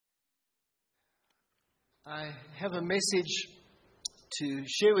I have a message to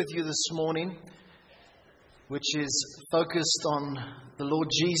share with you this morning, which is focused on the Lord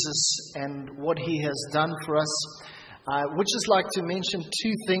Jesus and what He has done for us. I would just like to mention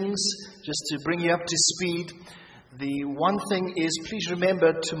two things just to bring you up to speed. The one thing is, please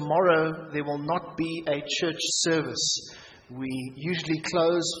remember, tomorrow there will not be a church service. We usually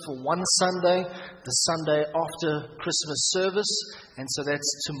close for one Sunday, the Sunday after Christmas service, and so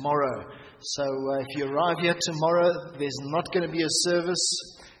that's tomorrow. So if you arrive here tomorrow, there's not going to be a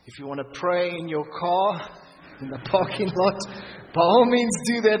service. If you want to pray in your car, in the parking lot, by all means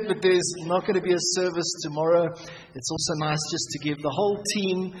do that, but there's not going to be a service tomorrow. It's also nice just to give the whole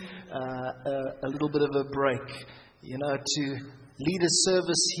team a little bit of a break. You know, to lead a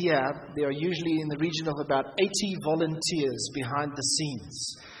service here, there are usually in the region of about 80 volunteers behind the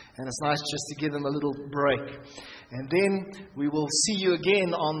scenes. And it's nice just to give them a little break. And then we will see you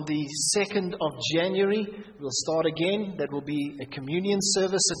again on the 2nd of January. We'll start again. That will be a communion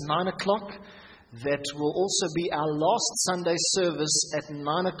service at 9 o'clock. That will also be our last Sunday service at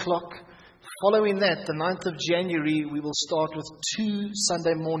 9 o'clock. Following that, the 9th of January, we will start with 2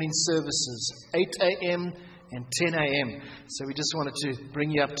 Sunday morning services, 8 a.m. and 10 a.m. So we just wanted to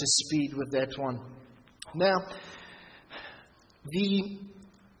bring you up to speed with that one. Now, the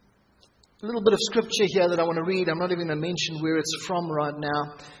little bit of scripture here that I want to read, I'm not even going to mention where it's from right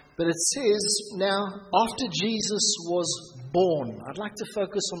now, but it says, now, after Jesus was born, I'd like to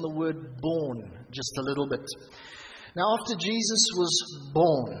focus on the word born just a little bit. Now, after Jesus was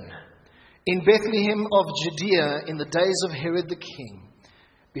born in Bethlehem of Judea in the days of Herod the king,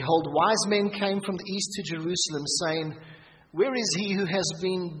 behold, wise men came from the east to Jerusalem, saying, where is he who has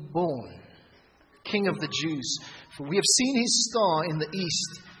been born, King of the Jews? For we have seen his star in the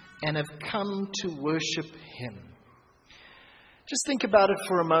east and have come to worship him. Just think about it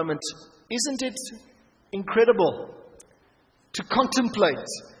for a moment. Isn't it incredible to contemplate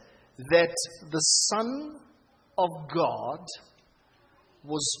that the Son of God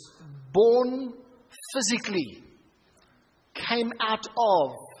was born physically, came out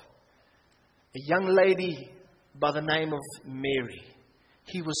of a young lady by the name of Mary.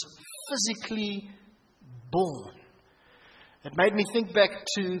 He was physically born. It made me think back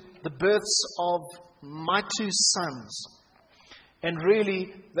to the births of my 2 sons. And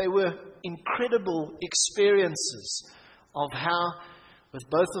really, they were incredible experiences of how, with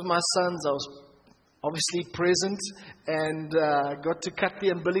both of my sons, I was obviously present and got to cut the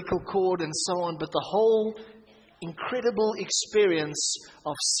umbilical cord and so on. But the whole incredible experience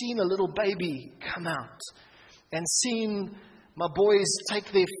of seeing a little baby come out and seeing my boys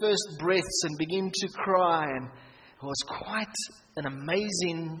take their first breaths and begin to cry, and it was quite an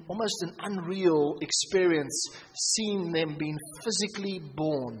amazing, almost an unreal experience seeing them being physically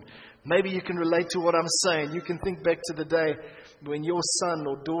born. Maybe you can relate to what I'm saying. You can think back to the day when your son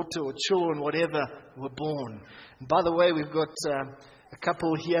or daughter or children, whatever, were born. And by the way, we've got a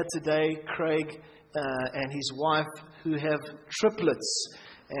couple here today, Craig and his wife, who have triplets.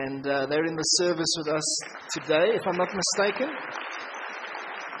 And they're in the service with us today, if I'm not mistaken.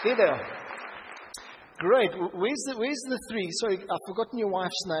 Here they are. Great. Where's the 3? Sorry, I've forgotten your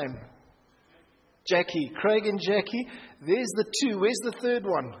wife's name. Jackie. Craig and Jackie. There's the 2. Where's the 3rd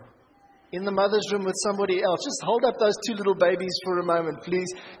one? In the mother's room with somebody else. Just hold up those 2 little babies for a moment,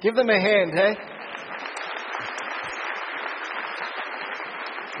 please. Give them a hand, hey?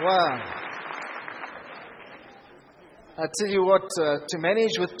 Wow. I tell you what, to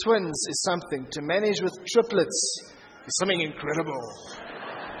manage with twins is something. To manage with triplets is something incredible.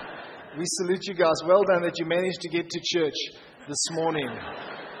 We salute you guys. Well done that you managed to get to church this morning.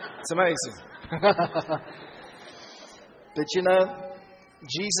 It's amazing. But you know,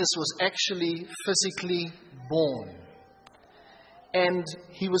 Jesus was actually physically born. And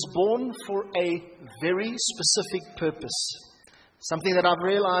he was born for a very specific purpose. Something that I've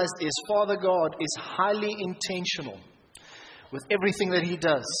realized is Father God is highly intentional with everything that he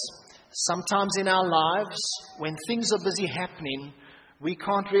does. Sometimes in our lives, when things are busy happening, we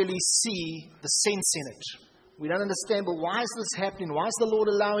can't really see the sense in it. We don't understand, but why is this happening? Why is the Lord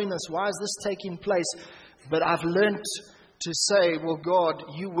allowing this? Why is this taking place? But I've learned to say, well, God,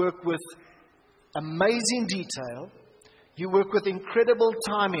 you work with amazing detail. You work with incredible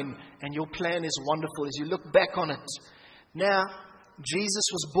timing, and your plan is wonderful as you look back on it. Now, Jesus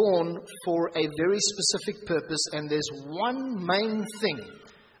was born for a very specific purpose, and there's one main thing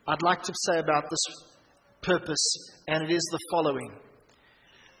I'd like to say about this purpose, and it is the following.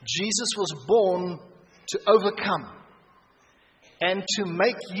 Jesus was born to overcome and to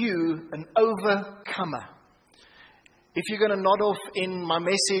make you an overcomer. If you're going to nod off in my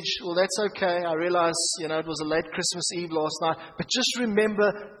message, well, that's okay. I realize, it was a late Christmas Eve last night. But just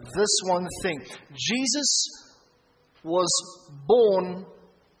remember this one thing. Jesus was born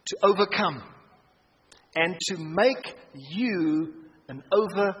to overcome and to make you an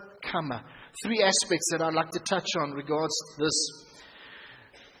overcomer. 3 aspects that I'd like to touch on regards to this.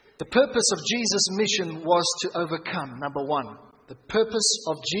 The purpose of Jesus' mission was to overcome. Number 1. The purpose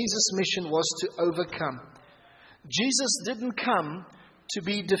of Jesus' mission was to overcome. Jesus didn't come to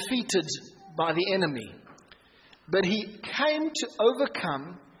be defeated by the enemy, but He came to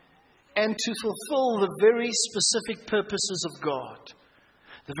overcome and to fulfill the very specific purposes of God.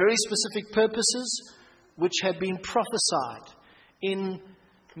 The very specific purposes which had been prophesied in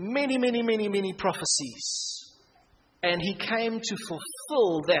many prophecies. And He came to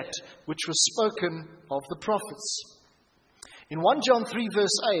fulfill that which was spoken of the prophets. In 1 John 3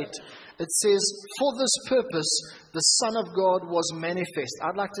 verse 8, it says, "For this purpose the Son of God was manifest."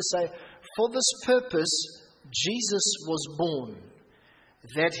 I'd like to say, for this purpose Jesus was born,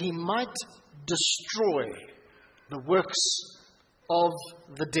 that He might destroy the works of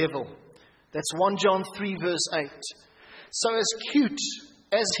the devil. That's 1 John 3 verse 8. So as cute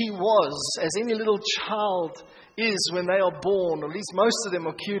as He was, as any little child is when they are born, or at least most of them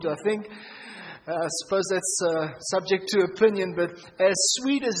are cute, I think. I suppose that's subject to opinion, but as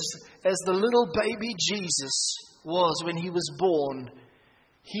sweet as the little baby Jesus was when He was born,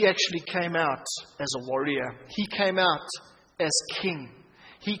 He actually came out as a warrior. He came out as king.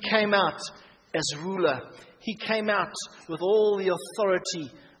 He came out as ruler. He came out with all the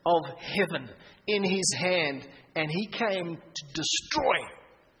authority of heaven in His hand, and He came to destroy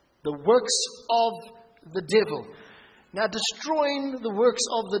the works of the devil. Now, destroying the works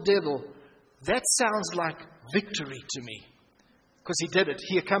of the devil, that sounds like victory to me. Because He did it.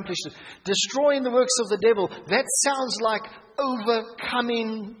 He accomplished it. Destroying the works of the devil, that sounds like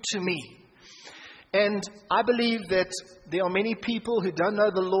overcoming to me. And I believe that there are many people who don't know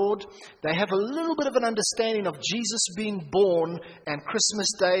the Lord. They have a little bit of an understanding of Jesus being born and Christmas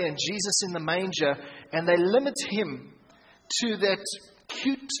Day and Jesus in the manger. And they limit Him to that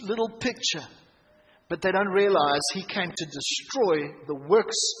cute little picture. But they don't realize He came to destroy the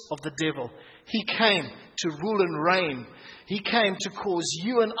works of the devil. He came to rule and reign. He came to cause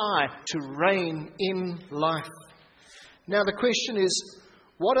you and I to reign in life. Now the question is,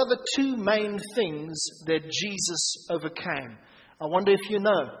 what are the 2 main things that Jesus overcame? I wonder if you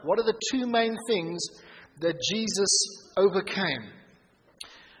know. What are the 2 main things that Jesus overcame?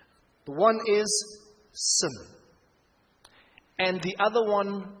 The one is sin. And the other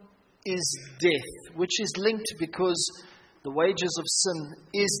one is death, which is linked because the wages of sin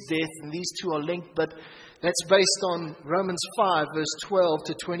is death, and these 2 are linked, but that's based on Romans 5, verse 12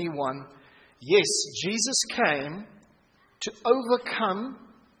 to 21. Yes, Jesus came to overcome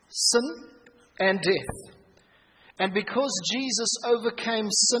sin and death. And because Jesus overcame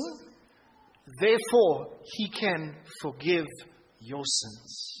sin, therefore He can forgive your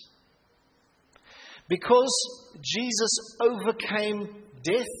sins. Because Jesus overcame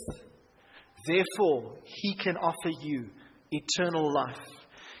death, therefore He can offer you eternal life.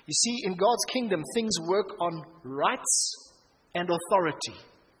 You see, in God's kingdom, things work on rights and authority.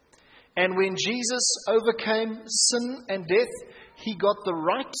 And when Jesus overcame sin and death, He got the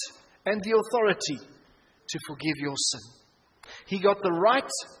right and the authority to forgive your sin. He got the right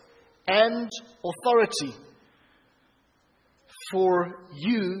and authority for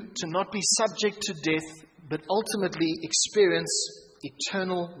you to not be subject to death, but ultimately experience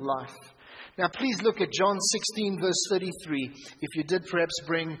eternal life. Now please look at John 16 verse 33, if you did perhaps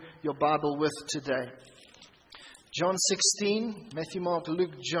bring your Bible with today. John 16, Matthew, Mark,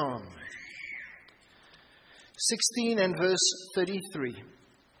 Luke, John. 16 and verse 33.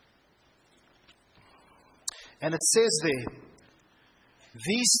 And it says there,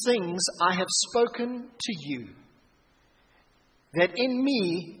 "These things I have spoken to you, that in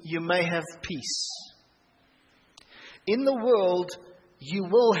me you may have peace. In the world you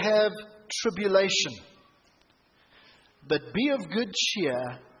will have tribulation, but be of good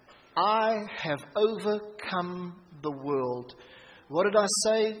cheer. I have overcome the world." What did I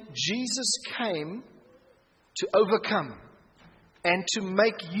say? Jesus came to overcome and to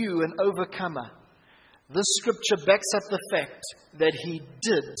make you an overcomer. This scripture backs up the fact that He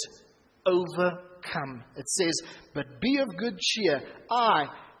did overcome. It says, "But be of good cheer. I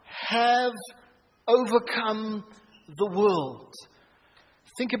have overcome the world."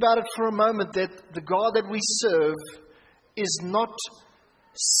 Think about it for a moment, that the God that we serve is not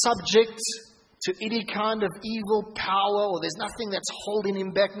subject to any kind of evil power, or there's nothing that's holding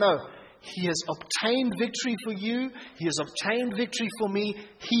Him back. No, He has obtained victory for you. He has obtained victory for me.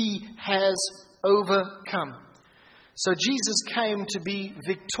 He has overcome. So Jesus came to be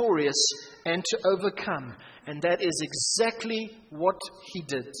victorious and to overcome. And that is exactly what He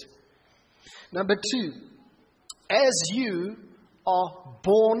did. Number 2, as you are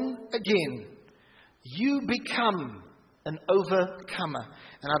born again, you become an overcomer.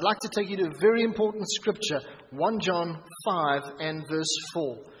 And I'd like to take you to a very important scripture, 1 John 5 and verse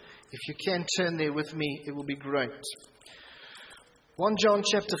 4. If you can turn there with me, it will be great. 1 John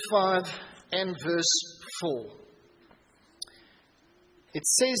chapter 5 and verse 4. It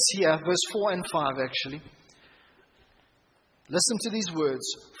says here, verse 4 and 5 actually. Listen to these words.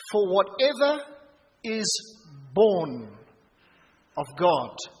 For whatever is born of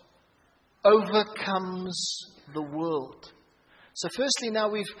God overcomes the world. So firstly, now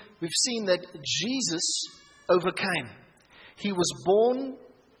we've seen that Jesus overcame. He was born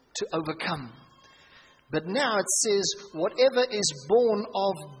to overcome. But now it says, whatever is born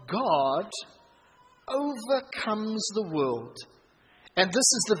of God overcomes the world. And this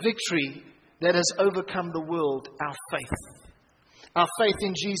is the victory that has overcome the world, our faith. Our faith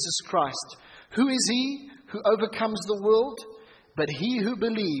in Jesus Christ. Who is He who overcomes the world? But he who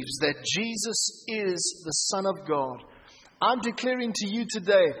believes that Jesus is the Son of God. I'm declaring to you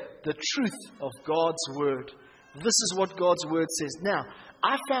today the truth of God's Word. This is what God's Word says. Now,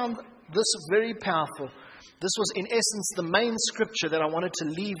 I found this very powerful. This was in essence the main scripture that I wanted to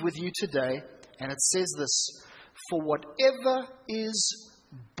leave with you today. And it says this: for whatever is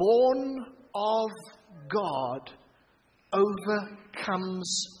born of God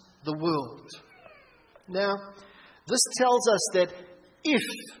overcomes the world. Now, this tells us that if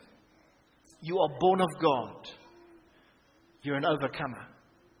you are born of God, you're an overcomer.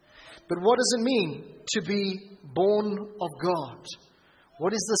 But what does it mean to be born of God?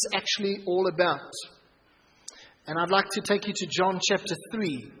 What is this actually all about? And I'd like to take you to John chapter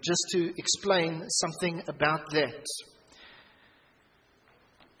 3, just to explain something about that.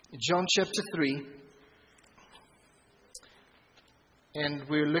 John chapter 3, and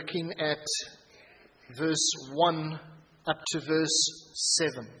we're looking at verse 1 up to verse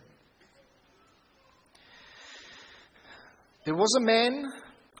 7. There was a man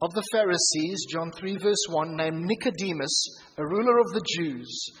of the Pharisees, John 3 verse 1, named Nicodemus, a ruler of the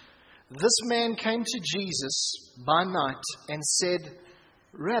Jews. This man came to Jesus by night and said,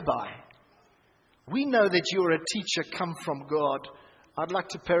 Rabbi, we know that you are a teacher come from God. I'd like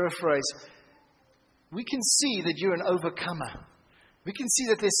to paraphrase. We can see that you're an overcomer. We can see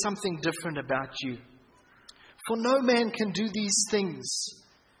that there's something different about you. For no man can do these things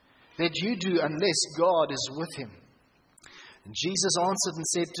that you do unless God is with him. And Jesus answered and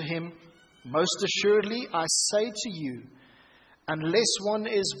said to him, most assuredly I say to you, unless one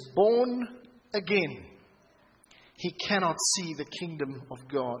is born again, he cannot see the kingdom of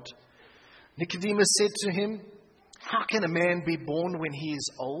God. Nicodemus said to him, how can a man be born when he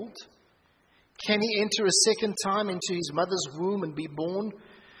is old? Can he enter a second time into his mother's womb and be born?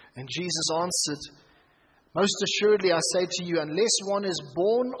 And Jesus answered, most assuredly I say to you, unless one is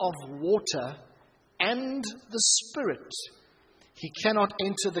born of water and the Spirit, he cannot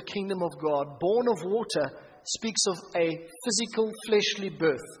enter the kingdom of God. Born of water speaks of a physical, fleshly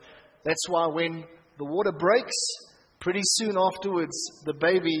birth. That's why when the water breaks, pretty soon afterwards, the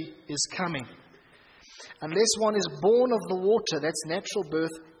baby is coming. Unless one is born of the water, that's natural birth,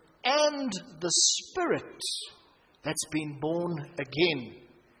 and the Spirit, that's been born again,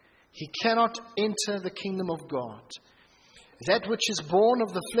 he cannot enter the kingdom of God. That which is born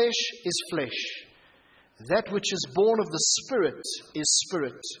of the flesh is flesh. That which is born of the Spirit is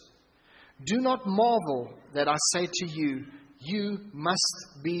spirit. Do not marvel that I say to you, you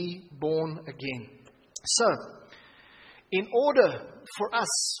must be born again. So, in order for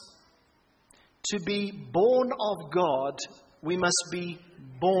us to be born of God, we must be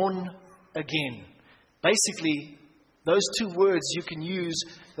born again. Basically, those two words you can use,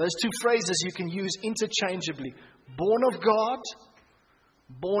 those two phrases you can use interchangeably. Born of God,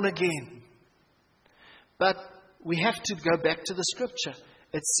 born again. But we have to go back to the scripture.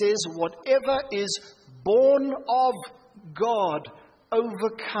 It says, whatever is born of God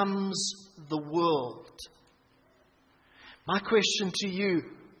overcomes the world. My question to you,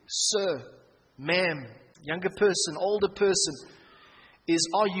 sir, ma'am, younger person, older person, is,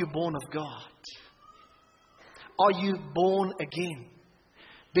 are you born of God? Are you born again?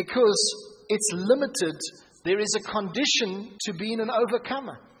 Because it's limited. There is a condition to being an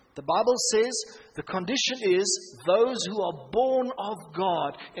overcomer. The Bible says the condition is those who are born of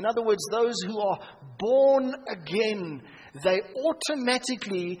God. In other words, those who are born again. They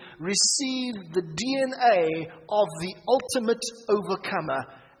automatically receive the DNA of the ultimate overcomer,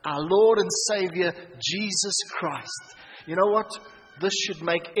 our Lord and Savior, Jesus Christ. You know what? This should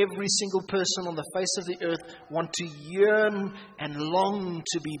make every single person on the face of the earth want to yearn and long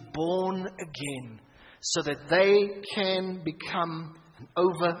to be born again, so that they can become an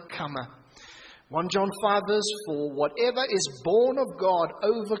overcomer. 1 John 5 verse 4, whatever is born of God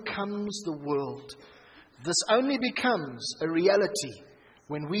overcomes the world. This only becomes a reality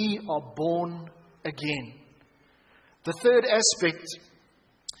when we are born again. The third aspect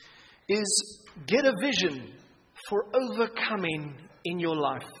is get a vision for overcoming in your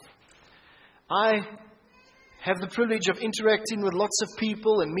life. I have the privilege of interacting with lots of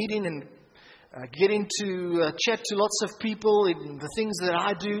people and meeting and getting to chat to lots of people in the things that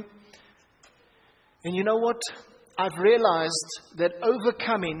I do. And you know what? I've realized that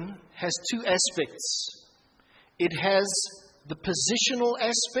overcoming has two aspects. It has the positional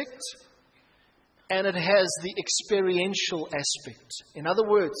aspect and it has the experiential aspect. In other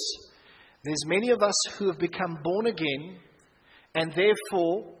words, there's many of us who have become born again, and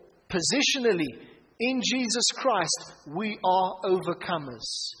therefore, positionally, in Jesus Christ, we are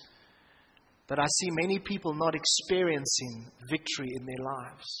overcomers. But I see many people not experiencing victory in their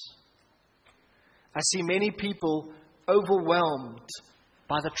lives. I see many people overwhelmed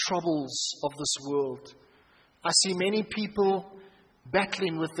by the troubles of this world. I see many people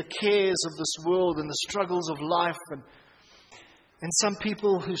battling with the cares of this world and the struggles of life, and some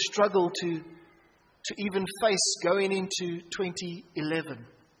people who struggle to even face going into 2011.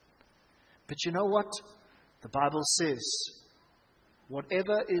 But you know what? The Bible says,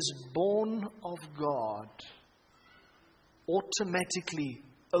 whatever is born of God automatically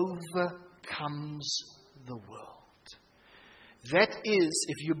overcomes the world. That is,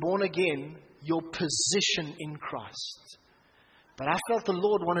 if you're born again, your position in Christ. But I felt the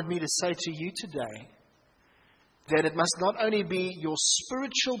Lord wanted me to say to you today that it must not only be your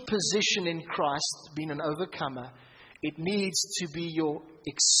spiritual position in Christ, being an overcomer, it needs to be your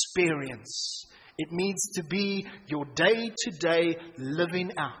experience. It needs to be your day-to-day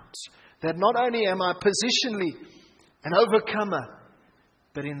living out. That not only am I positionally an overcomer,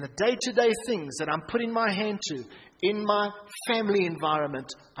 but in the day-to-day things that I'm putting my hand to, in my family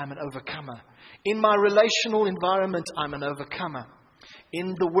environment, I'm an overcomer. In my relational environment, I'm an overcomer.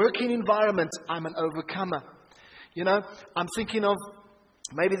 In the working environment, I'm an overcomer. You know, I'm thinking of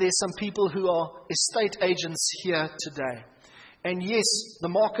maybe there's some people who are estate agents here today. And yes, the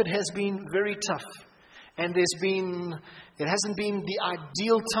market has been very tough. And it hasn't been the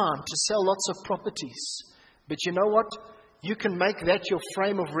ideal time to sell lots of properties. But you know what? You can make that your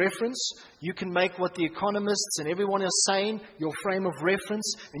frame of reference. You can make what the economists and everyone is saying your frame of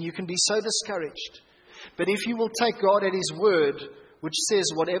reference, and you can be so discouraged. But if you will take God at His word, which says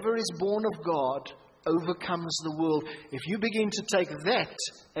whatever is born of God overcomes the world, if you begin to take that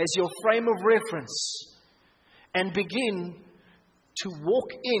as your frame of reference and begin to walk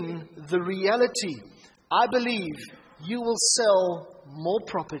in the reality, I believe you will sell more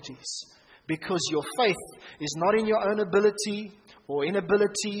properties. Because your faith is not in your own ability or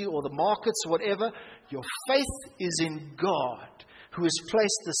inability or the markets or whatever. Your faith is in God, who has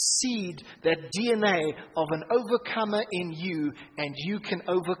placed the seed, that DNA of an overcomer in you, and you can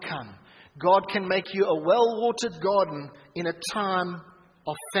overcome. God can make you a well-watered garden in a time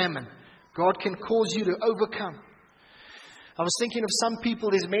of famine. God can cause you to overcome. I was thinking of some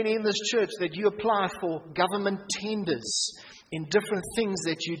people, there's many in this church, that you apply for government tenders in different things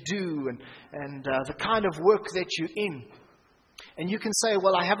that you do and the kind of work that you're in. And you can say,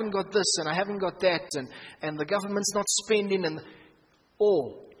 well, I haven't got this and I haven't got that and the government's not spending.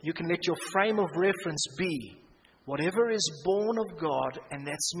 Or you can let your frame of reference be whatever is born of God, and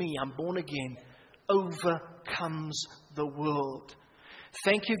that's me, I'm born again, overcomes the world.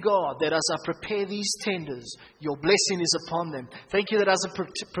 Thank you, God, that as I prepare these tenders, your blessing is upon them. Thank you that as I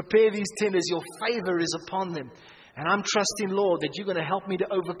prepare these tenders, your favor is upon them. And I'm trusting, Lord, that you're going to help me to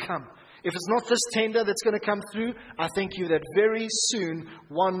overcome. If it's not this tender that's going to come through, I thank you that very soon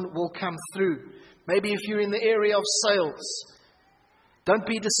one will come through. Maybe if you're in the area of sales, don't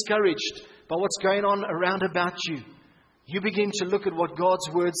be discouraged by what's going on around about you. You begin to look at what God's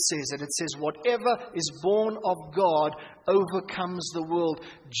word says, and it says, whatever is born of God overcomes the world.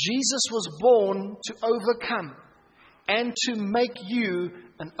 Jesus was born to overcome and to make you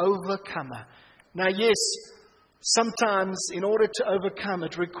an overcomer. Now, yes, sometimes in order to overcome,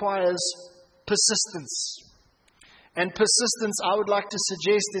 it requires persistence. And persistence, I would like to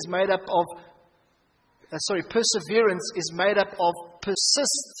suggest, is made up of, perseverance is made up of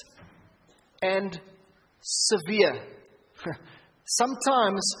persist and severe.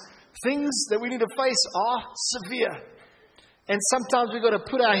 Sometimes things that we need to face are severe. And sometimes we've got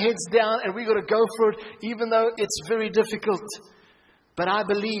to put our heads down and we've got to go for it, even though it's very difficult. But I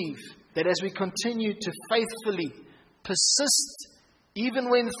believe that as we continue to faithfully persist, even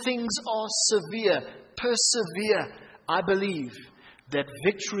when things are severe, persevere, I believe that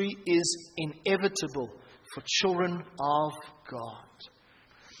victory is inevitable for children of God.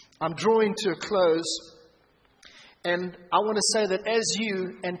 I'm drawing to a close, and I want to say that as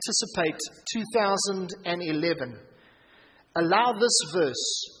you anticipate 2011, allow this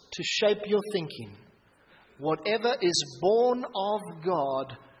verse to shape your thinking. Whatever is born of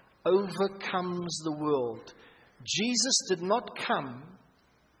God overcomes the world. Jesus did not come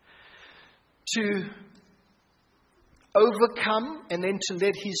to overcome and then to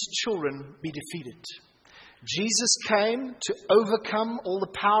let his children be defeated. Jesus came to overcome all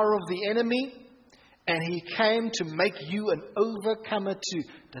the power of the enemy, and he came to make you an overcomer too.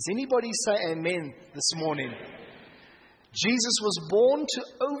 Does anybody say amen this morning? Jesus was born to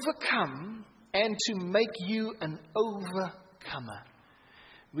overcome and to make you an overcomer.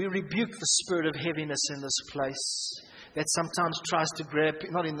 We rebuke the spirit of heaviness in this place that sometimes tries to grab,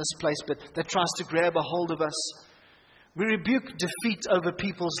 not in this place, but that tries to grab a hold of us. We rebuke defeat over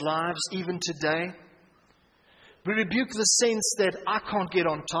people's lives even today. We rebuke the sense that I can't get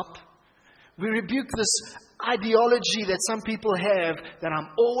on top. We rebuke this ideology that some people have that I'm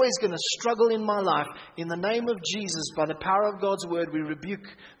always going to struggle in my life. In the name of Jesus, by the power of God's word, we rebuke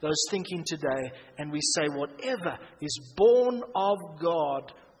those thinking today. And we say whatever is born of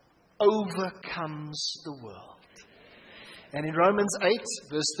God overcomes the world. And in Romans 8,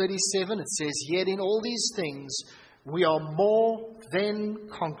 verse 37, it says, yet in all these things we are more than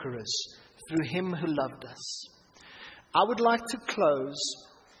conquerors through him who loved us. I would like to close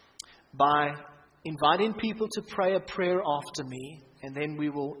by inviting people to pray a prayer after me, and then we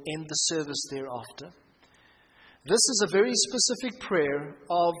will end the service thereafter. This is a very specific prayer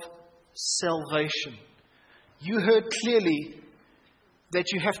of salvation. You heard clearly that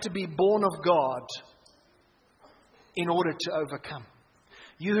you have to be born of God in order to overcome.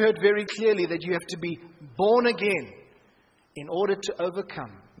 You heard very clearly that you have to be born again in order to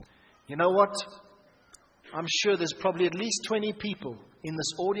overcome. You know what? I'm sure there's probably at least 20 people in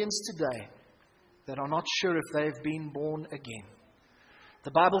this audience today that are not sure if they've been born again.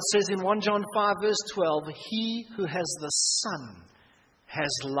 The Bible says in 1 John 5 verse 12, he who has the Son has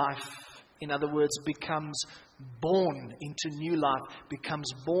life. In other words, becomes born into new life,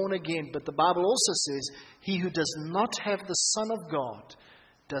 becomes born again. But the Bible also says, he who does not have the Son of God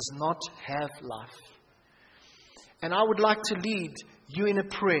does not have life. And I would like to lead you in a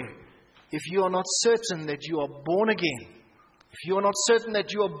prayer. If you are not certain that you are born again, if you are not certain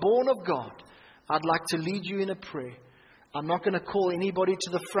that you are born of God, I'd like to lead you in a prayer. I'm not going to call anybody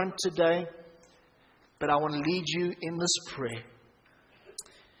to the front today, but I want to lead you in this prayer.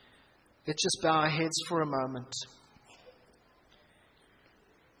 Let's just bow our heads for a moment.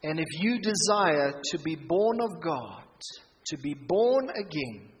 And if you desire to be born of God, to be born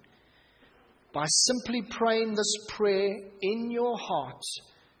again, by simply praying this prayer in your heart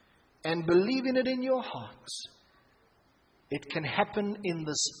and believing it in your heart, it can happen in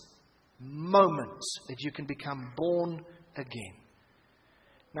this moment that you can become born again.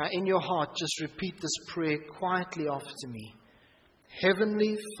 Now, in your heart, just repeat this prayer quietly after me.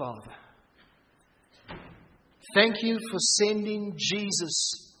 Heavenly Father, thank you for sending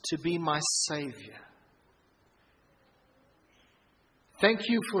Jesus to be my Savior. Thank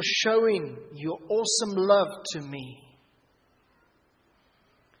you for showing your awesome love to me.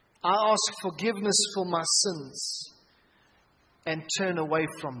 I ask forgiveness for my sins and turn away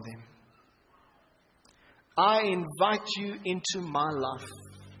from them. I invite you into my life.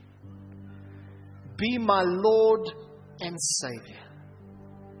 Be my Lord and Savior.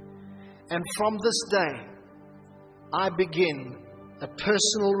 And from this day, I begin a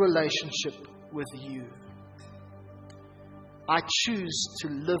personal relationship with you. I choose to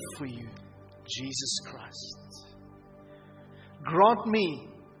live for you, Jesus Christ. Grant me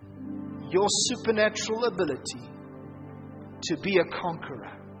your supernatural ability to be a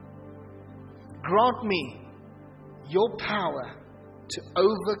conqueror. Grant me your power to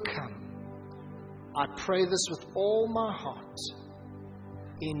overcome. I pray this with all my heart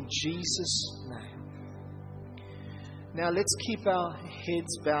in Jesus' name. Now let's keep our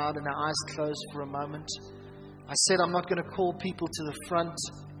heads bowed and our eyes closed for a moment. I said I'm not going to call people to the front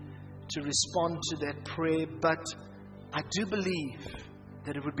to respond to that prayer, but I do believe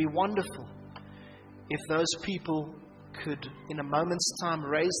that it would be wonderful if those people could, in a moment's time,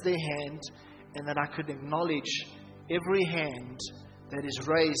 raise their hand, and that I could acknowledge every hand that is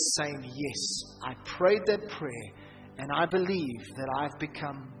raised saying, yes, I prayed that prayer, and I believe that I've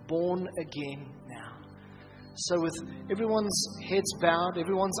become born again now. So with everyone's heads bowed,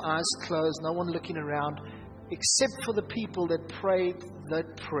 everyone's eyes closed, no one looking around, except for the people that prayed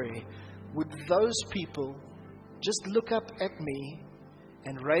that prayer, would those people just look up at me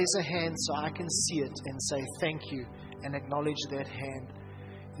and raise a hand so I can see it and say thank you and acknowledge that hand?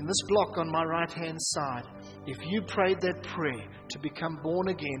 In this block on my right-hand side, if you prayed that prayer to become born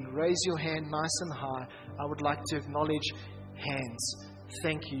again, raise your hand nice and high. I would like to acknowledge hands.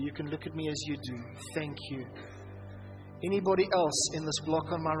 Thank you. You can look at me as you do. Thank you. Anybody else in this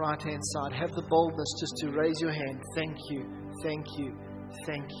block on my right-hand side, have the boldness just to raise your hand. Thank you. Thank you.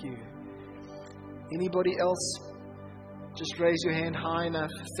 Thank you. Anybody else? Just raise your hand high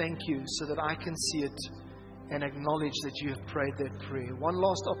enough. Thank you, so that I can see it and acknowledge that you have prayed that prayer. One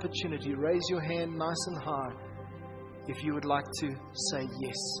last opportunity. Raise your hand nice and high if you would like to say,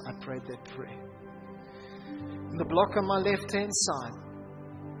 yes, I prayed that prayer. In the block on my left-hand side,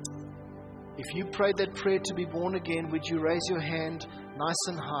 if you prayed that prayer to be born again, would you raise your hand nice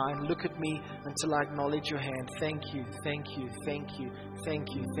and high and look at me until I acknowledge your hand? Thank you, thank you, thank you, thank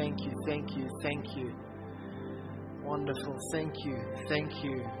you, thank you, thank you, thank you. Wonderful. Thank you, thank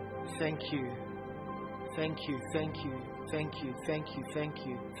you, thank you. Thank you, thank you, thank you, thank you, thank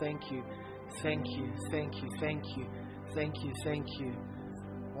you, thank you, thank you, thank you, thank you, thank you, thank you.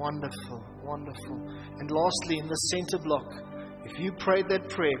 Wonderful, wonderful. And lastly, in the center block, if you prayed that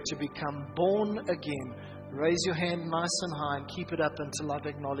prayer to become born again, raise your hand nice and high and keep it up until I've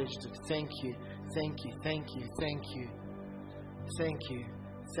acknowledged it. Thank you, thank you, thank you, thank you, thank you,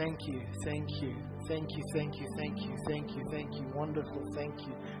 thank you, thank you, thank you, thank you, thank you, thank you, thank you. Wonderful, thank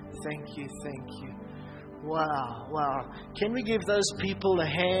you, thank you, thank you. Wow, wow. Can we give those people a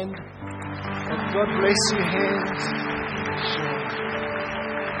hand? And God bless you, hands. Sure.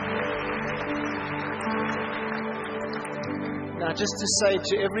 Now, just to say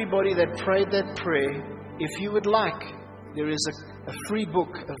to everybody that prayed that prayer, if you would like, there is a free book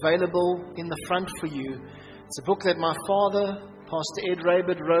available in the front for you. It's a book that my father, Pastor Ed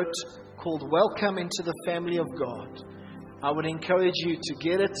Roebert, wrote called Welcome into the Family of God. I would encourage you to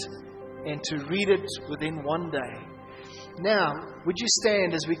get it and to read it within one day. Now, would you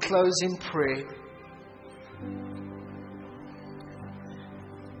stand as we close in prayer?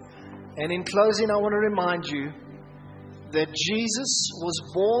 And in closing, I want to remind you that Jesus was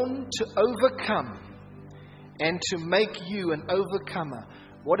born to overcome and to make you an overcomer.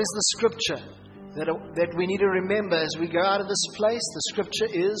 What is the scripture that we need to remember as we go out of this place? The scripture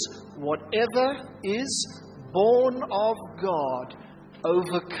is, whatever is born of God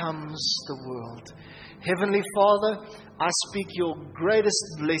overcomes the world. Heavenly Father, I speak your greatest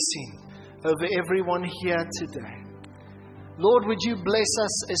blessing over everyone here today. Lord, would you bless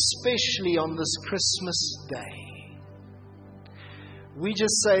us especially on this Christmas day? We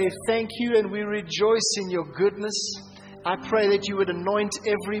just say thank you and we rejoice in your goodness. I pray that you would anoint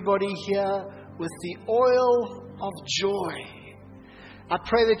everybody here with the oil of joy. I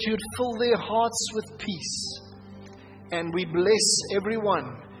pray that you would fill their hearts with peace. And we bless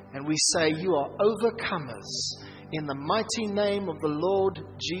everyone and we say you are overcomers in the mighty name of the Lord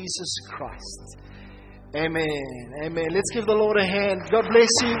Jesus Christ. Amen. Amen. Let's give the Lord a hand. God bless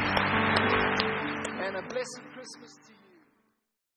you. And a blessed Christmas to you.